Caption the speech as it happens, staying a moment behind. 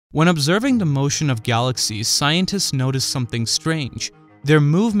When observing the motion of galaxies, scientists noticed something strange. Their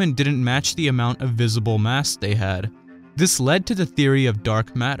movement didn't match the amount of visible mass they had. This led to the theory of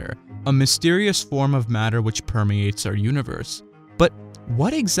dark matter, a mysterious form of matter which permeates our universe. But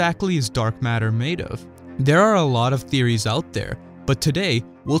what exactly is dark matter made of? There are a lot of theories out there, but today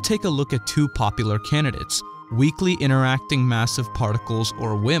we'll take a look at two popular candidates: weakly interacting massive particles,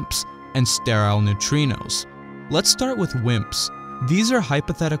 or WIMPs, and sterile neutrinos. Let's start with WIMPs. These are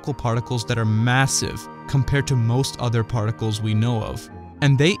hypothetical particles that are massive compared to most other particles we know of,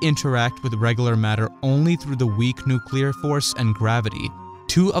 and they interact with regular matter only through the weak nuclear force and gravity,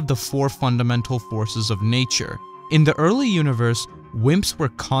 two of the four fundamental forces of nature. In the early universe, WIMPs were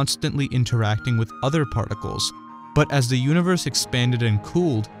constantly interacting with other particles, but as the universe expanded and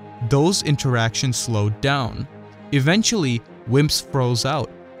cooled, those interactions slowed down. Eventually, WIMPs froze out,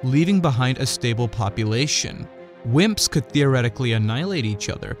 leaving behind a stable population. WIMPs could theoretically annihilate each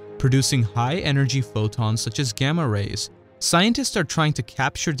other, producing high-energy photons such as gamma rays. Scientists are trying to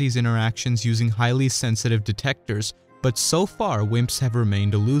capture these interactions using highly sensitive detectors, but so far WIMPs have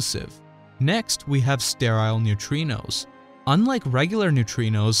remained elusive. Next, we have sterile neutrinos. Unlike regular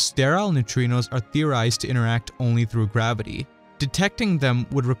neutrinos, sterile neutrinos are theorized to interact only through gravity. Detecting them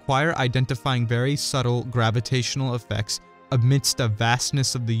would require identifying very subtle gravitational effects amidst the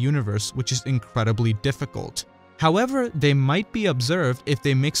vastness of the universe, which is incredibly difficult. However, they might be observed if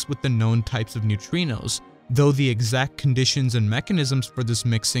they mix with the known types of neutrinos, though the exact conditions and mechanisms for this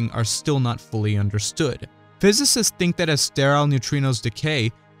mixing are still not fully understood. Physicists think that as sterile neutrinos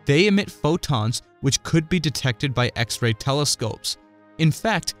decay, they emit photons which could be detected by X-ray telescopes. In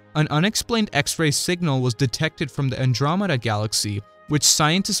fact, an unexplained X-ray signal was detected from the Andromeda galaxy, which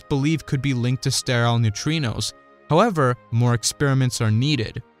scientists believe could be linked to sterile neutrinos. However, more experiments are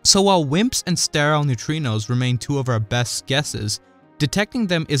needed. So while WIMPs and sterile neutrinos remain two of our best guesses, detecting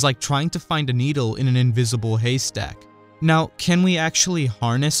them is like trying to find a needle in an invisible haystack. Now, can we actually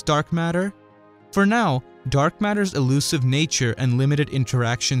harness dark matter? For now, dark matter's elusive nature and limited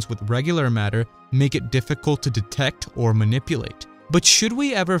interactions with regular matter make it difficult to detect or manipulate. But should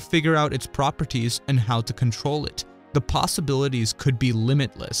we ever figure out its properties and how to control it, the possibilities could be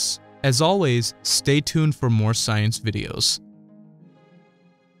limitless. As always, stay tuned for more science videos.